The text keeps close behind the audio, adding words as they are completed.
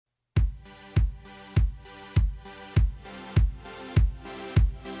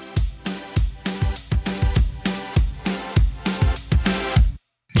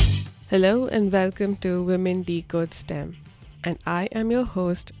Hello and welcome to Women Decode STEM, and I am your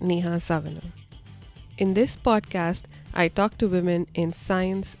host Neha Savana. In this podcast, I talk to women in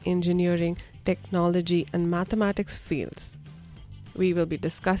science, engineering, technology, and mathematics fields. We will be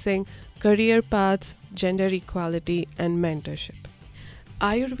discussing career paths, gender equality, and mentorship.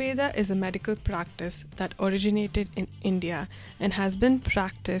 Ayurveda is a medical practice that originated in India and has been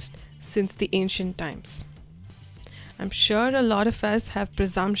practiced since the ancient times. I'm sure a lot of us have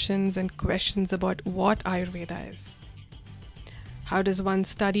presumptions and questions about what Ayurveda is. How does one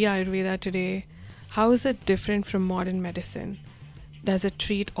study Ayurveda today? How is it different from modern medicine? Does it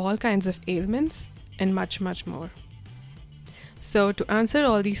treat all kinds of ailments? And much, much more. So, to answer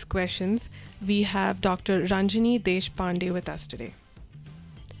all these questions, we have Dr. Ranjini Deshpande with us today.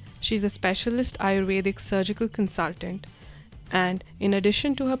 She's a specialist Ayurvedic surgical consultant, and in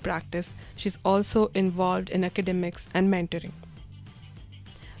addition to her practice, she's also involved in academics and mentoring.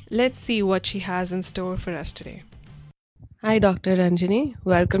 Let's see what she has in store for us today. Hi, Dr. Ranjini.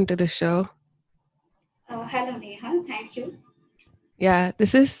 Welcome to the show. Hello, Neha. Thank you. Yeah,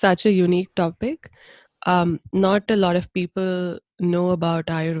 this is such a unique topic. Not a lot of people know about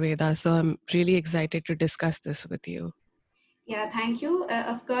Ayurveda, so I'm really excited to discuss this with you. Yeah, thank you.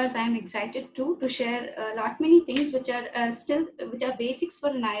 Of course, I'm excited too to share a lot many things which are basics for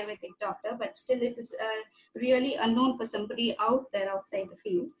an Ayurvedic doctor, but still it is really unknown for somebody out there outside the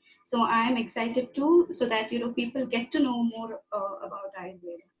field. So I'm excited too, so that people get to know more about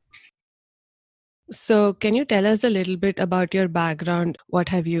Ayurveda. So, can you tell us a little bit about your background? What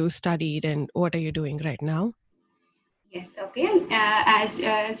have you studied and what are you doing right now? Yes, okay.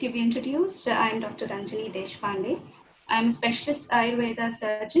 As you've introduced, I'm Dr. Ranjini Deshpande. I'm a specialist Ayurveda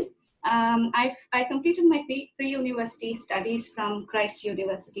surgeon. I completed my pre-university studies from Christ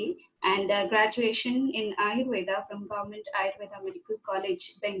University and graduation in Ayurveda from Government Ayurveda Medical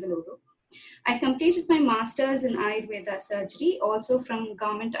College, Bengaluru. I completed my master's in Ayurveda surgery, also from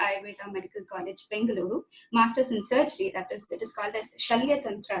Government Ayurveda Medical College, Bengaluru. Master's in surgery, that is, it is called as Shalya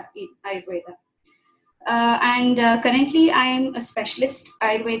Tantra in Ayurveda. And currently, I am a specialist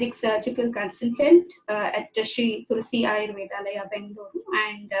Ayurvedic surgical consultant at Sri Tulsi Ayurvedalaya, Bengaluru,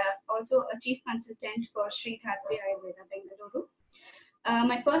 and also a chief consultant for Sri Dhatri Ayurveda, Bengaluru.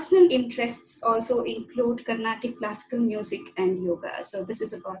 My personal interests also include Carnatic classical music and yoga. So, this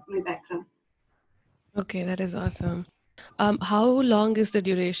is about my background. Okay, that is awesome. How long is the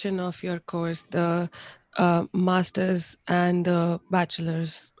duration of your course, the master's and the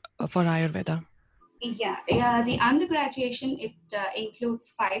bachelor's for Ayurveda? Yeah. The undergraduation it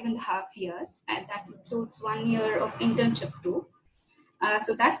includes 5.5 years, and that includes 1 year of internship too.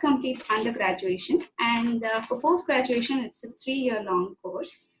 So that completes undergraduation. And for post graduation, it's a 3 year long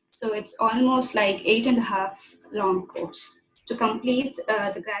course. So it's almost like 8.5 long course to complete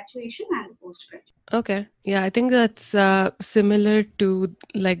the graduation and the post graduation. Okay. Yeah, I think that's similar to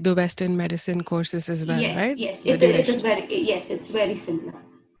like the Western medicine courses as well, Yes, right? yes, The it is duration. very, yes, it's very similar.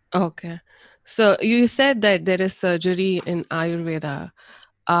 Okay. So you said that there is surgery in Ayurveda.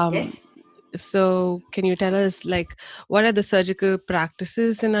 Um, Yes. so can you tell us like what are the surgical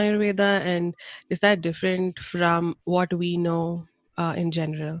practices in Ayurveda and is that different from what we know in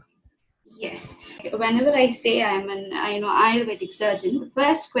general? Yes. Whenever I say I'm an Ayurvedic surgeon, the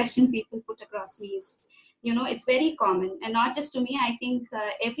first question people put across me is, it's very common, and not just to me. I think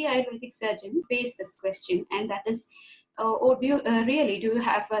every Ayurvedic surgeon face this question, and that is, oh, do you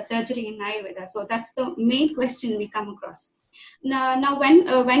have surgery in Ayurveda? So that's the main question we come across. Now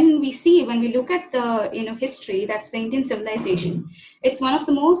when we look at the history, that's the Indian civilization. It's one of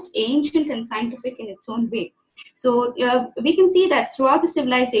the most ancient and scientific in its own way. So we can see that throughout the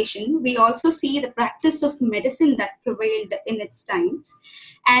civilization, we also see the practice of medicine that prevailed in its times.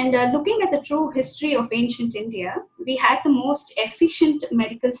 And looking at the true history of ancient India, we had the most efficient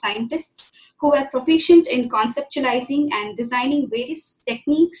medical scientists who were proficient in conceptualizing and designing various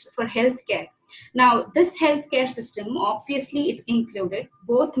techniques for healthcare. Now, this healthcare system, obviously, it included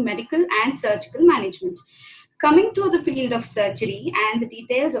both medical and surgical management. Coming to the field of surgery and the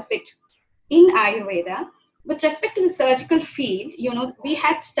details of it in Ayurveda, with respect to the surgical field, we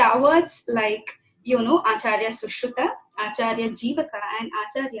had stalwarts like, Acharya Sushruta, Acharya Jivaka, and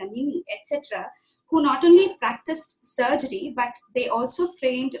Acharya Nimi, etc., who not only practiced surgery, but they also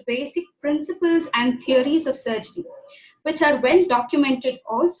framed basic principles and theories of surgery, which are well documented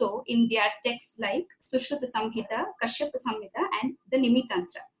also in their texts like Sushruta Samhita, Kashyapa Samhita, and the Nimi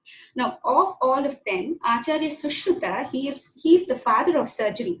Tantra. Now, of all of them, Acharya Sushruta, he is the father of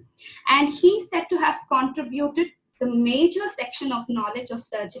surgery, and he is said to have contributed the major section of knowledge of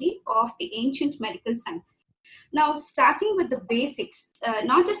surgery of the ancient medical science. Now, starting with the basics,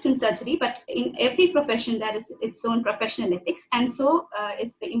 not just in surgery, but in every profession, there is its own professional ethics, and so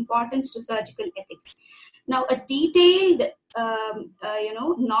is the importance to surgical ethics. Now, a detailed,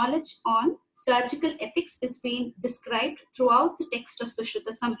 knowledge on surgical ethics is being described throughout the text of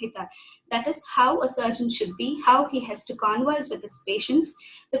Sushruta Samhita. That is how a surgeon should be, how he has to converse with his patients,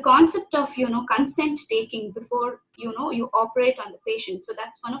 the concept of consent taking before you operate on the patient. So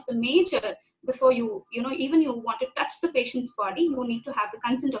that's one of the major, before even you want to touch the patient's body, you need to have the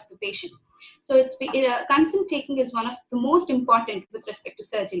consent of the patient. So consent taking is one of the most important with respect to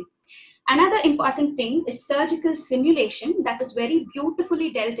surgery. Another important thing is surgical simulation, that is very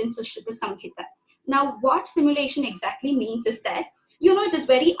beautifully dealt in Sushruta Samhita. Now, what simulation exactly means is that, it is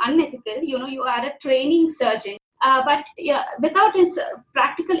very unethical. You are a training surgeon, but yeah, without its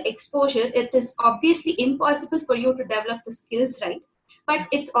practical exposure, it is obviously impossible for you to develop the skills, right? But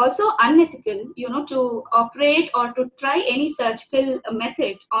it's also unethical, to operate or to try any surgical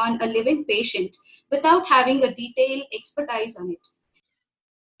method on a living patient without having a detailed expertise on it.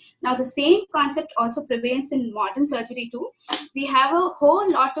 Now, the same concept also prevails in modern surgery too. We have a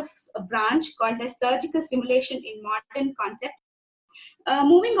whole lot of a branch called as surgical simulation in modern concept.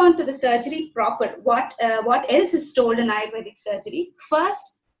 Moving on to the surgery proper, what else is told in Ayurvedic surgery?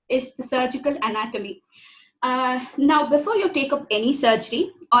 First is the surgical anatomy. Now, before you take up any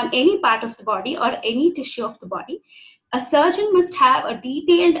surgery on any part of the body or any tissue of the body, a surgeon must have a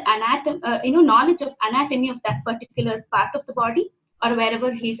detailed knowledge of anatomy of that particular part of the body or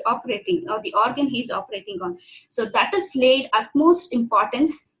wherever he's operating or the organ he's operating on. So that is laid utmost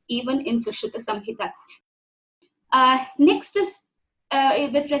importance even in Sushruta Samhita. Next is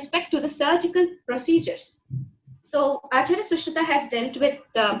with respect to the surgical procedures. So Acharya Sushruta has dealt with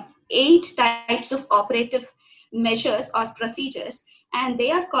 8 types of operative measures or procedures, and they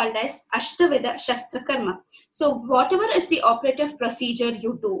are called as Ashtavida Shastra Karma. So whatever is the operative procedure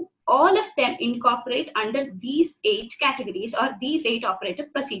you do, all of them incorporate under these 8 categories or these 8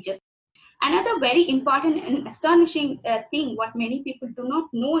 operative procedures. Another very important and astonishing thing, what many people do not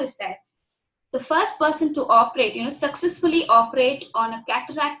know, is that the first person to operate, successfully operate on a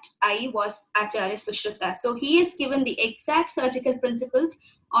cataract eye was Acharya Sushruta. So he is given the exact surgical principles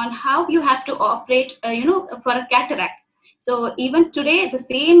on how you have to operate, for a cataract. So even today, the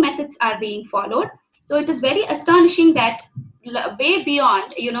same methods are being followed. So it is very astonishing that way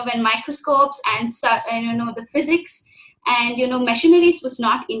beyond, when microscopes and the physics and machineries was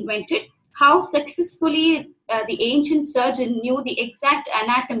not invented, how successfully the ancient surgeon knew the exact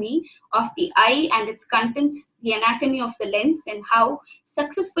anatomy of the eye and its contents, the anatomy of the lens, and how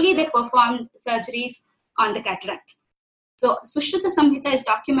successfully they performed surgeries on the cataract. So Sushruta Samhita is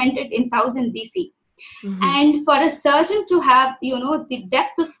documented in 1000 BC. Mm-hmm. And for a surgeon to have, the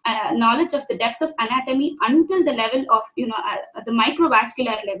depth of knowledge of the depth of anatomy until the level of, the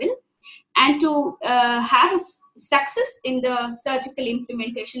microvascular level, and to have a success in the surgical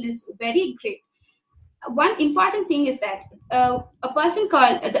implementation is very great. One important thing is that a person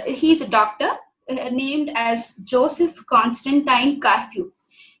called, he's a doctor named as Joseph Constantine Carpue.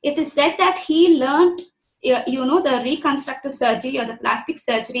 It is said that he learned, the reconstructive surgery or the plastic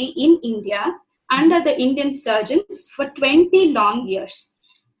surgery in India under the Indian surgeons for 20 long years.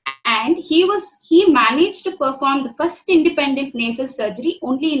 And he managed to perform the first independent nasal surgery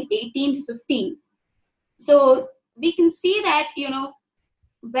only in 1815. So we can see that,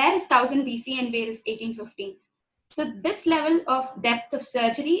 where is 1000 BC and where is 1815? So this level of depth of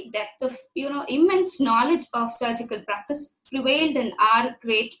surgery, depth of, immense knowledge of surgical practice prevailed in our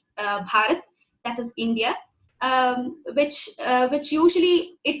great Bharat, that is India, which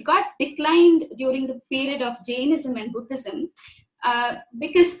usually it got declined during the period of Jainism and Buddhism,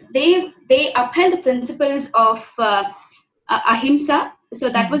 because they upheld the principles of ahimsa. So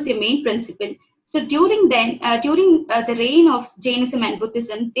that was the main principle. So during the reign of Jainism and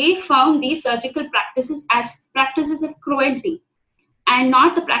Buddhism, they found these surgical practices as practices of cruelty and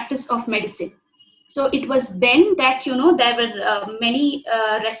not the practice of medicine. So it was then that, there were many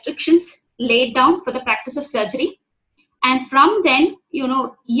restrictions laid down for the practice of surgery. And from then,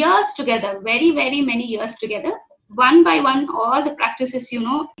 years together, very, very many years together, one by one, all the practices,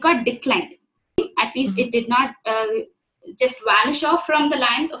 got declined. At least it did not just vanish off from the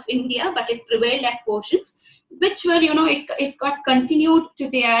land of India, but it prevailed at portions, which were, it got continued to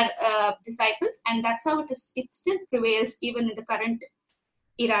their disciples. And that's how it still prevails even in the current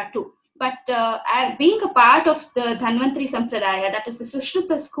era too. But being a part of the Dhanvantari Sampradaya, that is the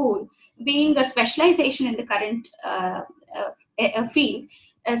Sushruta school, being a specialization in the current field,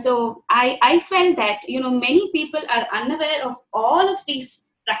 so I felt that, many people are unaware of all of these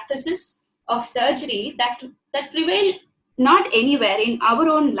practices of surgery that prevail not anywhere in our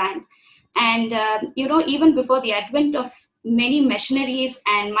own land. And even before the advent of many machineries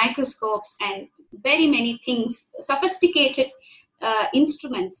and microscopes and very many things, sophisticated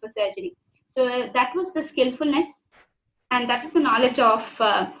instruments for surgery. So that was the skillfulness, and that is the knowledge of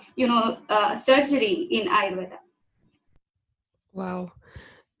surgery in Ayurveda. Wow.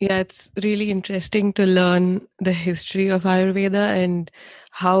 Yeah, it's really interesting to learn the history of Ayurveda and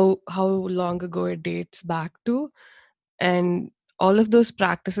how long ago it dates back to. And all of those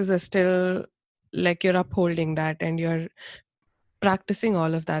practices are still like you're upholding that and you're practicing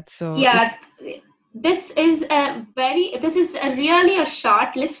all of that. So Yeah, this is really a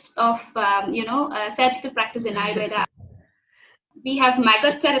short list of surgical practice in Ayurveda. We have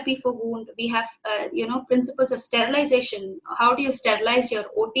maggot therapy for wound. We have principles of sterilization. How do you sterilize your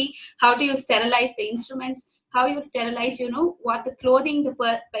OT? How do you sterilize the instruments? How you sterilize what the clothing the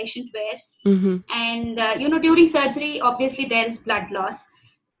patient wears. And during surgery, obviously there is blood loss.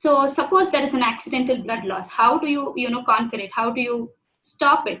 So suppose there is an accidental blood loss, how do you conquer it? How do you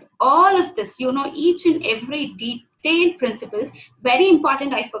stop it? All of this, each and every detailed principles. Very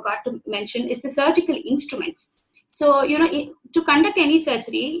important, I forgot to mention, is the surgical instruments. So, to conduct any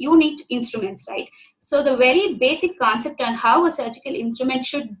surgery, you need instruments, right? So the very basic concept on how a surgical instrument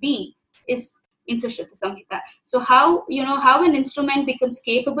should be is in Sushruta Samhita. So how an instrument becomes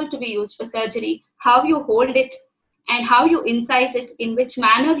capable to be used for surgery, how you hold it, and how you incise it, in which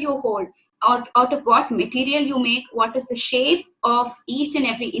manner you hold, out of what material you make, what is the shape of each and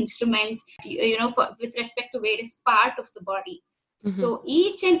every instrument, with respect to various part of the body. So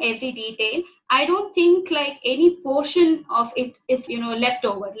each and every detail, I don't think like any portion of it is left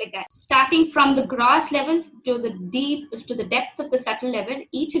over like that. Starting from the gross level to the depth of the subtle level,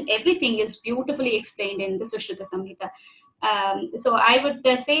 each and everything is beautifully explained in the Sushruta Samhita. So I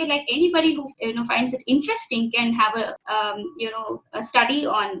would say like anybody who finds it interesting can have a study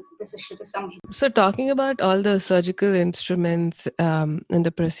on the Sushruta Samhita. So talking about all the surgical instruments and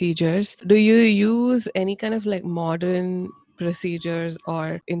the procedures, do you use any kind of like modern procedures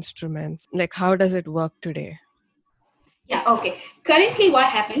or instruments? Like how does it work today? Yeah, okay. Currently, what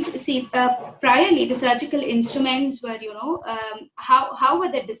happens? See, priorly the surgical instruments were, how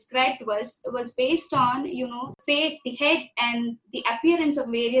were they described was based on face, the head, and the appearance of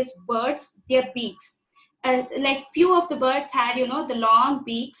various birds, their beaks. Like few of the birds had, the long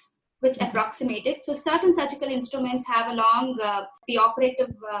beaks which approximated. So certain surgical instruments have a long, the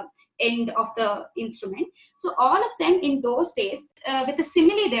operative end of the instrument. So all of them in those days, with a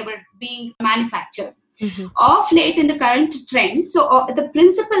simile, they were being manufactured. Of late in the current trend, so the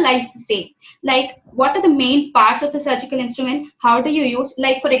principle lies the same. Like what are the main parts of the surgical instrument? How do you use,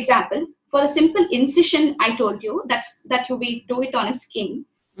 like for example, for a simple incision, I told you that we do it on a skin.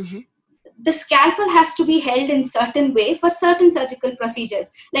 The scalpel has to be held in certain way for certain surgical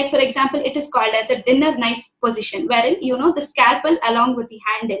procedures. Like for example, it is called as a dinner knife position, wherein the scalpel along with the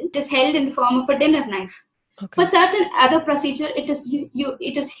handle is held in the form of a dinner knife. For certain other procedure, it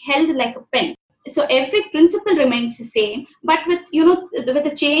is held like a pen. So every principle remains the same, but with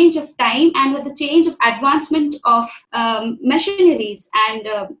the change of time and with the change of advancement of machineries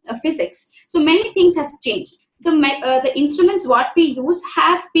and physics, so many things have changed. The instruments what we use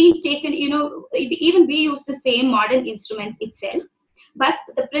have been taken, even we use the same modern instruments itself, but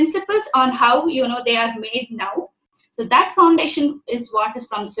the principles on how they are made now, so that foundation is what is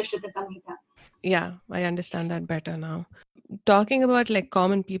from the Sushruta Samhita. Yeah, I understand that better now. Talking about like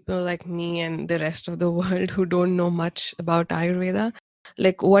common people like me and the rest of the world who don't know much about Ayurveda,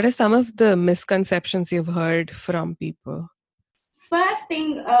 like what are some of the misconceptions you've heard from people? First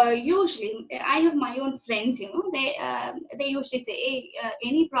thing, usually I have my own friends. They usually say, "Hey,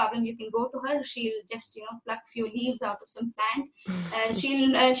 any problem you can go to her. She'll just pluck few leaves out of some plant.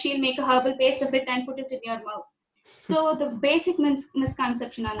 She'll make a herbal paste of it and put it in your mouth." So the basic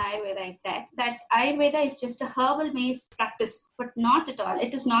misconception on Ayurveda is that Ayurveda is just a herbal-based practice, but not at all.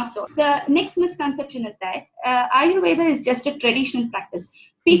 It is not so. The next misconception is that Ayurveda is just a traditional practice.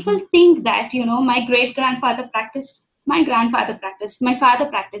 People think that my great-grandfather practiced, my grandfather practiced, my father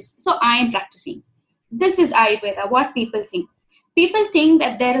practiced, so I am practicing. This is Ayurveda, what people think. People think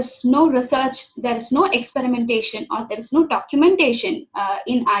that there is no research, there is no experimentation, or there is no documentation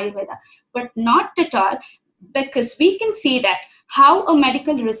in Ayurveda, but not at all, because we can see that how a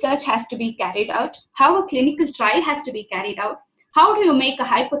medical research has to be carried out, how a clinical trial has to be carried out, how do you make a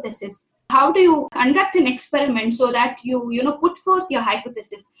hypothesis, how do you conduct an experiment so that you put forth your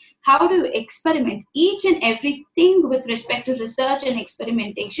hypothesis, how do you experiment, each and everything with respect to research and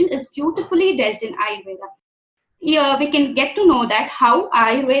experimentation is beautifully dealt in Ayurveda. yeah, we can get to know that how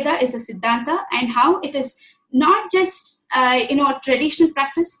Ayurveda is a Siddhanta and how it is not just traditional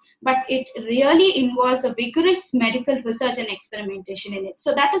practice, but it really involves a vigorous medical research and experimentation in it.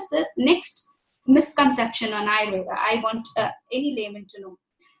 So that is the next misconception on Ayurveda. I want any layman to know.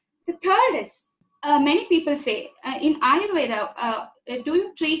 The third is many people say in Ayurveda, do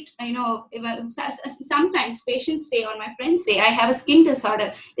you treat, sometimes patients say, or my friends say, I have a skin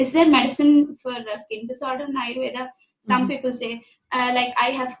disorder. Is there medicine for a skin disorder in Ayurveda? Some people say, like, I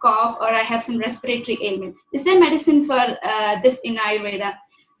have cough or I have some respiratory ailment. Is there medicine for this in Ayurveda?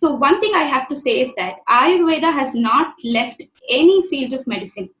 So one thing I have to say is that Ayurveda has not left any field of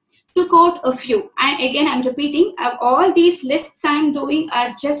medicine. To quote a few, and again I'm repeating, all these lists I'm doing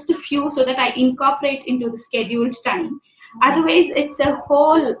are just a few so that I incorporate into the scheduled time. Otherwise, it's a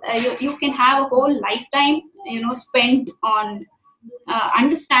whole, you can have a whole lifetime, spent on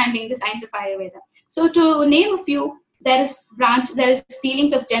understanding the science of Ayurveda. So to name a few, there is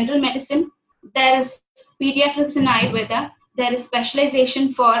dealings of general medicine, there is pediatrics in Ayurveda, there is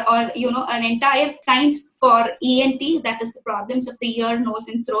specialization for, or an entire science for ENT, that is the problems of the ear, nose,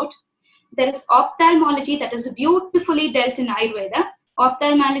 and throat. There is ophthalmology that is beautifully dealt in Ayurveda.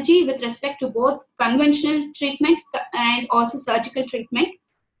 Ophthalmology with respect to both conventional treatment and also surgical treatment.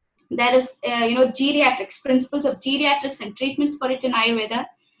 There is, geriatrics, principles of geriatrics and treatments for it in Ayurveda.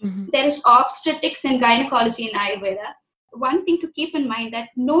 There is obstetrics and gynecology in Ayurveda. One thing to keep in mind that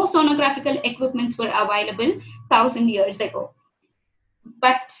no sonographical equipments were available 1,000 years ago.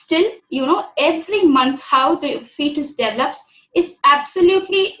 But still, every month how the fetus develops is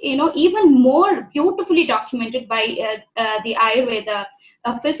absolutely, even more beautifully documented by the Ayurveda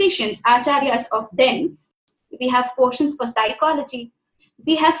physicians, acharyas of then. We have portions for psychology,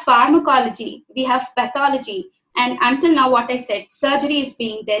 we have pharmacology, we have pathology, and until now, what I said, surgery is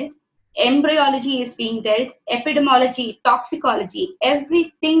being dealt, embryology is being dealt, epidemiology, toxicology,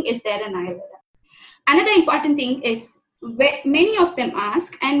 everything is there in Ayurveda. Another important thing is, many of them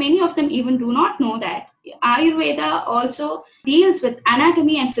ask, and many of them even do not know, that Ayurveda also deals with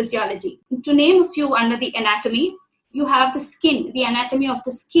anatomy and physiology. To name a few under the anatomy, you have the skin, the anatomy of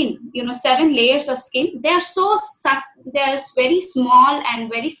the skin, 7 layers of skin. They are they're very small and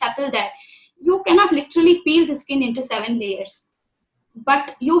very subtle that you cannot literally peel the skin into 7 layers.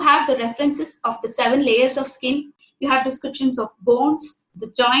 But you have the references of the 7 layers of skin. You have descriptions of bones,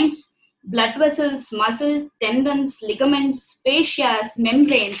 the joints, blood vessels, muscle, tendons, ligaments, fascias,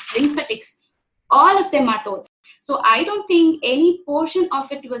 membranes, lymphatics, all of them are told. So I don't think any portion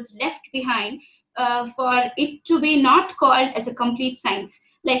of it was left behind for it to be not called as a complete science,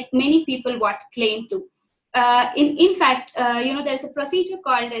 like many people claim to. In fact, there's a procedure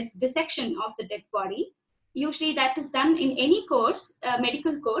called as dissection of the dead body. Usually that is done in any course,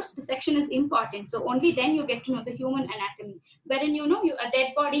 medical course. Dissection is important. So only then you get to know the human anatomy, wherein a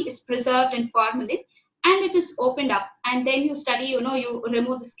dead body is preserved in formalin and it is opened up, and then you study, you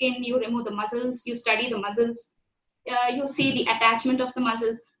remove the skin, you remove the muscles, you study the muscles, you see the attachment of the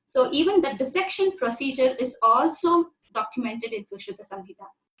muscles. So even the dissection procedure is also documented in Sushruta Samhita.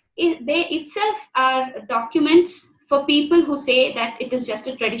 They itself are documents for people who say that it is just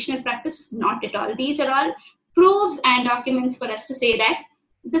a traditional practice. Not at all. These are all proofs and documents for us to say that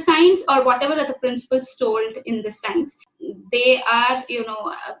the science, or whatever are the principles told in the science, they are,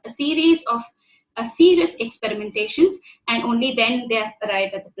 a series of serious experimentations, and only then they have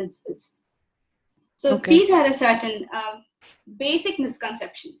arrived at the principles. So these are a certain basic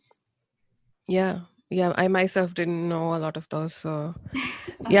misconceptions. Yeah, I myself didn't know a lot of those. So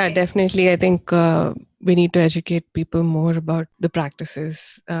yeah, definitely. I think we need to educate people more about the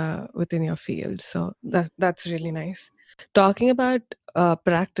practices within your field. So that's really nice. Talking about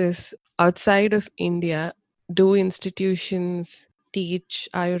practice outside of India, do institutions teach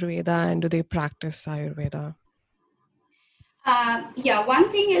Ayurveda and do they practice Ayurveda?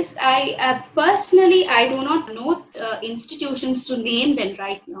 One thing is, I personally, I do not know institutions to name them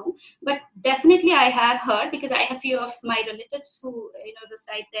right now, but definitely I have heard, because I have few of my relatives who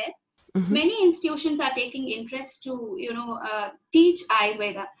reside there. Mm-hmm. Many institutions are taking interest to teach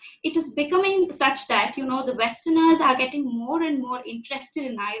Ayurveda. It is becoming such that the Westerners are getting more and more interested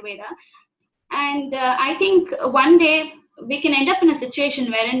in Ayurveda, and I think one day we can end up in a situation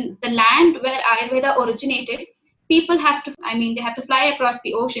wherein the land where Ayurveda originated, people have to, they have to fly across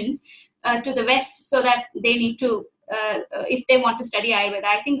the oceans to the west, so that they need to if they want to study Ayurveda.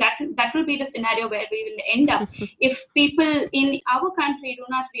 I think that will be the scenario where we will end up if people in our country do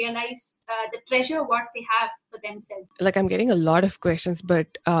not realize the treasure what they have for themselves. Like, I'm getting a lot of questions, but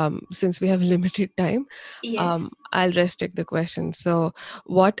since we have limited time, Yes. I'll restrict the questions. So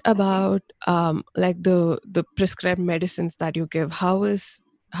what about like the prescribed medicines that you give? How is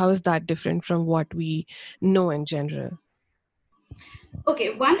that different from what we know in general?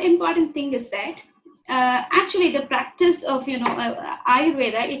 Okay, one important thing is that actually the practice of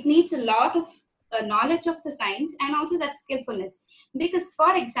Ayurveda, it needs a lot of knowledge of the science and also that skillfulness. Because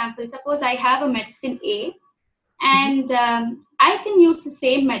for example, suppose I have a medicine A, and I can use the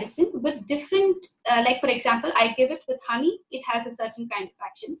same medicine with different, like for example, I give it with honey, it has a certain kind of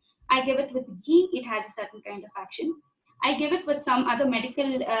action. I give it with ghee, it has a certain kind of action. I give it with some other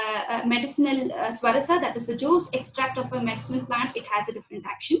medicinal swarasa, that is the juice extract of a medicinal plant, it has a different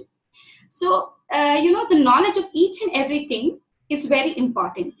action. So, the knowledge of each and everything is very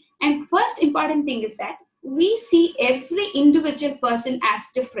important. And first important thing is that we see every individual person as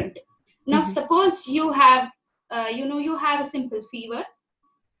different. Now, suppose you have you have a simple fever,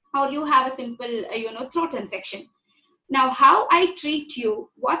 or you have a simple throat infection. Now how I treat you,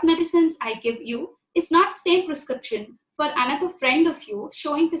 what medicines I give you, is not the same prescription for another friend of you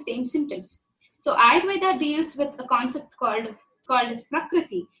showing the same symptoms. So Ayurveda deals with a concept called as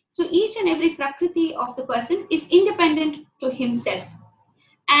prakriti. So each and every prakriti of the person is independent to himself,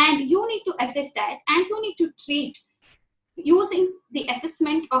 and you need to assess that, and you need to treat using the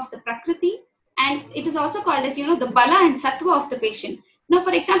assessment of the prakriti, and it is also called as the bala and sattva of the patient. Now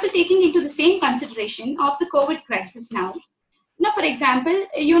for example, taking into the same consideration of the COVID crisis now for example,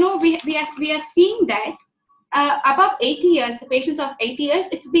 we are seeing that above 80 years, the patients of 80 years,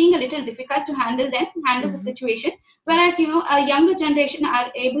 it's being a little difficult to handle the situation, whereas a younger generation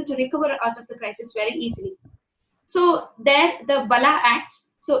are able to recover out of the crisis very easily. So there the bala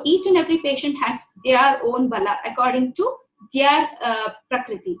acts. So each and every patient has their own bala according to their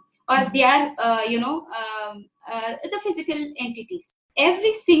prakriti, or their the physical entities.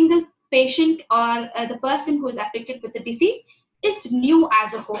 Every single patient, or the person who is affected with the disease, is new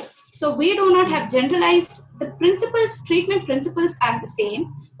as a whole. So we do not have generalized the principles. Treatment principles are the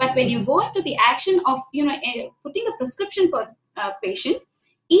same, but when you go into the action of putting a prescription for a patient,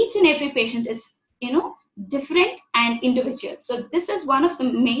 each and every patient is different and individual. So this is one of the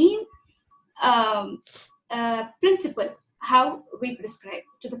main principle how we prescribe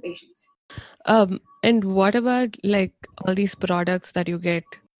to the patients. And what about like all these products that you get,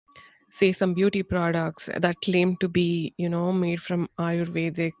 say some beauty products that claim to be made from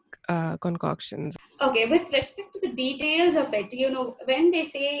Ayurvedic concoctions? Okay, with respect to the details of it, when they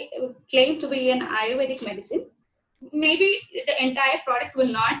say claim to be an Ayurvedic medicine, maybe the entire product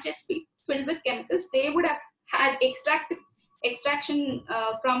will not just be filled with chemicals. They would have had extraction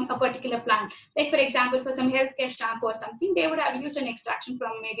from a particular plant. Like for example, for some healthcare shampoo or something, they would have used an extraction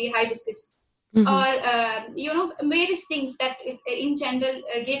from maybe hibiscus, or various things that in general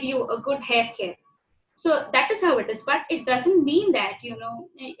give you a good hair care. So that is how it is, but it doesn't mean that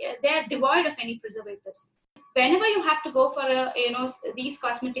they are devoid of any preservatives. Whenever you have to go for these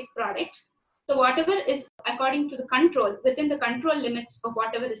cosmetic products, so whatever is according to the control, within the control limits of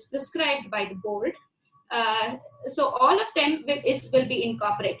whatever is prescribed by the board, so all of them will be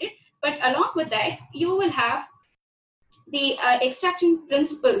incorporated. But along with that, you will have the extraction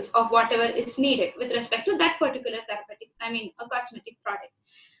principles of whatever is needed with respect to that particular a cosmetic product.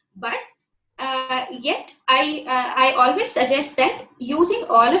 But yet I always suggest that using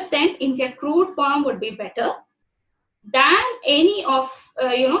all of them in their crude form would be better than any of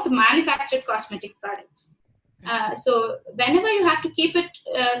the manufactured cosmetic products. So whenever you have to keep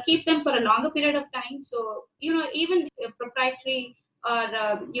them for a longer period of time, so even a proprietary or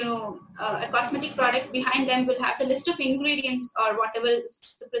a cosmetic product behind them will have the list of ingredients or whatever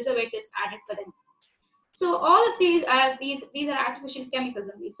preservatives added for them. So all of these are artificial chemicals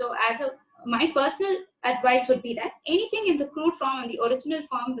only. So my personal advice would be that anything in the crude form and the original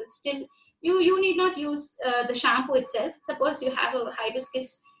form will still, you need not use the shampoo itself. Suppose you have a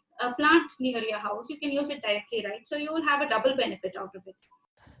hibiscus plant near your house, you can use it directly, right? So you will have a double benefit out of it.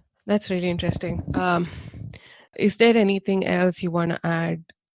 That's really interesting. Is there anything else you want to add,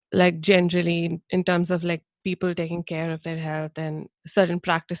 like generally in terms of like people taking care of their health and certain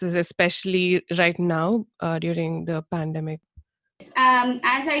practices, especially right now during the pandemic?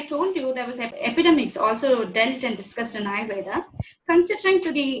 As I told you, there was epidemics also dealt and discussed in Ayurveda. Considering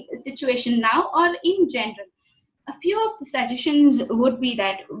to the situation now or in general, a few of the suggestions would be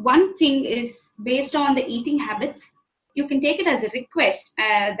that one thing is based on the eating habits. You can take it as a request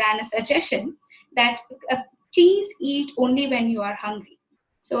than a suggestion that please eat only when you are hungry.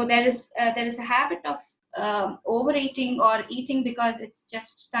 So there is a habit of overeating or eating because it's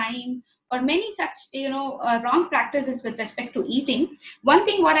just time, or many such wrong practices with respect to eating. One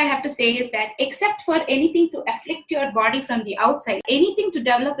thing what I have to say is that except for anything to afflict your body from the outside, anything to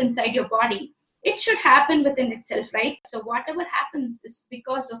develop inside your body, it should happen within itself, right? So whatever happens is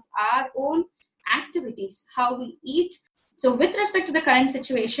because of our own activities, how we eat. So with respect to the current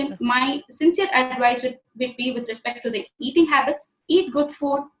situation, my sincere advice would be with respect to the eating habits: eat good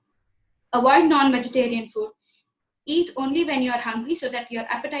food, avoid non-vegetarian food, eat only when you are hungry so that your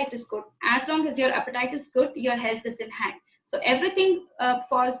appetite is good. As long as your appetite is good, your health is in hand. So everything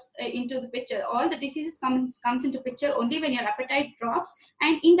falls into the picture. All the diseases comes into picture only when your appetite drops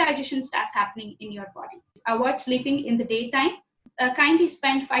and indigestion starts happening in your body. Avoid sleeping in the daytime. Kindly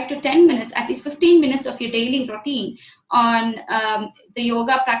spend 5 to 10 minutes, at least 15 minutes of your daily routine on the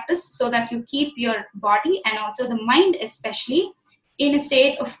yoga practice, so that you keep your body and also the mind especially in a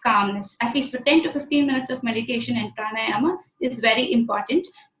state of calmness. At least for 10 to 15 minutes of meditation and pranayama is very important,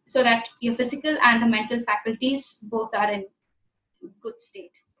 so that your physical and the mental faculties both are in good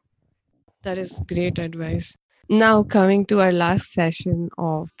state. That is great advice. Now, coming to our last session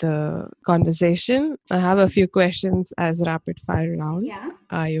of the conversation, I have a few questions as rapid fire round. Yeah.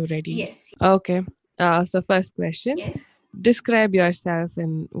 Are you ready? Yes. Okay. So, first question. Yes. Describe yourself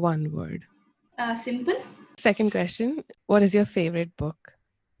in one word. Simple. Second question. What is your favorite book?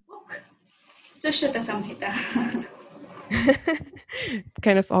 Book. Sushruta Samhita.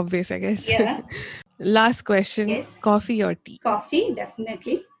 Kind of obvious, I guess. Yeah. Last question. Yes. Coffee or tea? Coffee,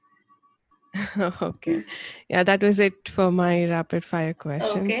 definitely. Okay. Yeah, that was it for my rapid fire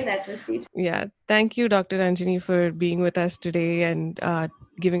questions. Okay, that was sweet. Yeah. Thank you, Dr. Anjani, for being with us today and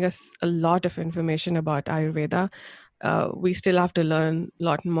giving us a lot of information about Ayurveda. We still have to learn a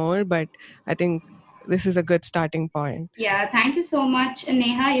lot more, but I think this is a good starting point. Yeah, thank you so much,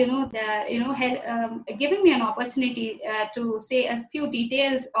 Neha. Giving me an opportunity to say a few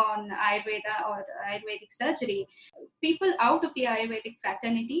details on Ayurveda or Ayurvedic surgery. People out of the Ayurvedic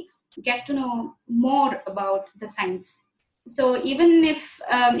fraternity get to know more about the science. So even if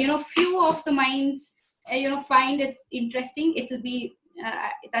few of the minds find it interesting, it will be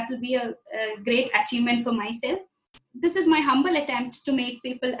that will be a great achievement for myself. This is my humble attempt to make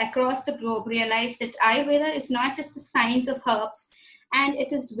people across the globe realize that Ayurveda is not just a science of herbs, and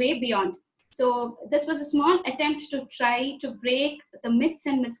it is way beyond. So this was a small attempt to try to break the myths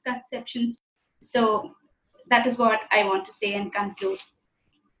and misconceptions. So that is what I want to say and conclude.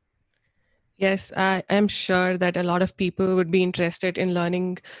 Yes, I am sure that a lot of people would be interested in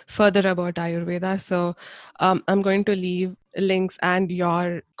learning further about Ayurveda. So I'm going to leave links and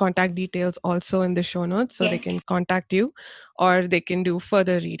your contact details also in the show notes, so they can contact you or they can do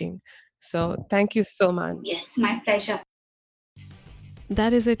further reading. So thank you so much. Yes, my pleasure.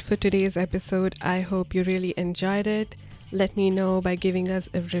 That is it for today's episode. I hope you really enjoyed it. Let me know by giving us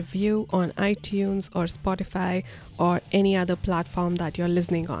a review on iTunes or Spotify or any other platform that you're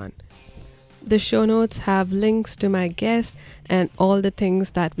listening on. The show notes have links to my guests and all the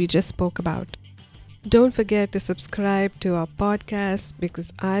things that we just spoke about. Don't forget to subscribe to our podcast,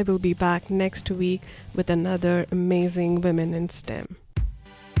 because I will be back next week with another amazing Women in STEM.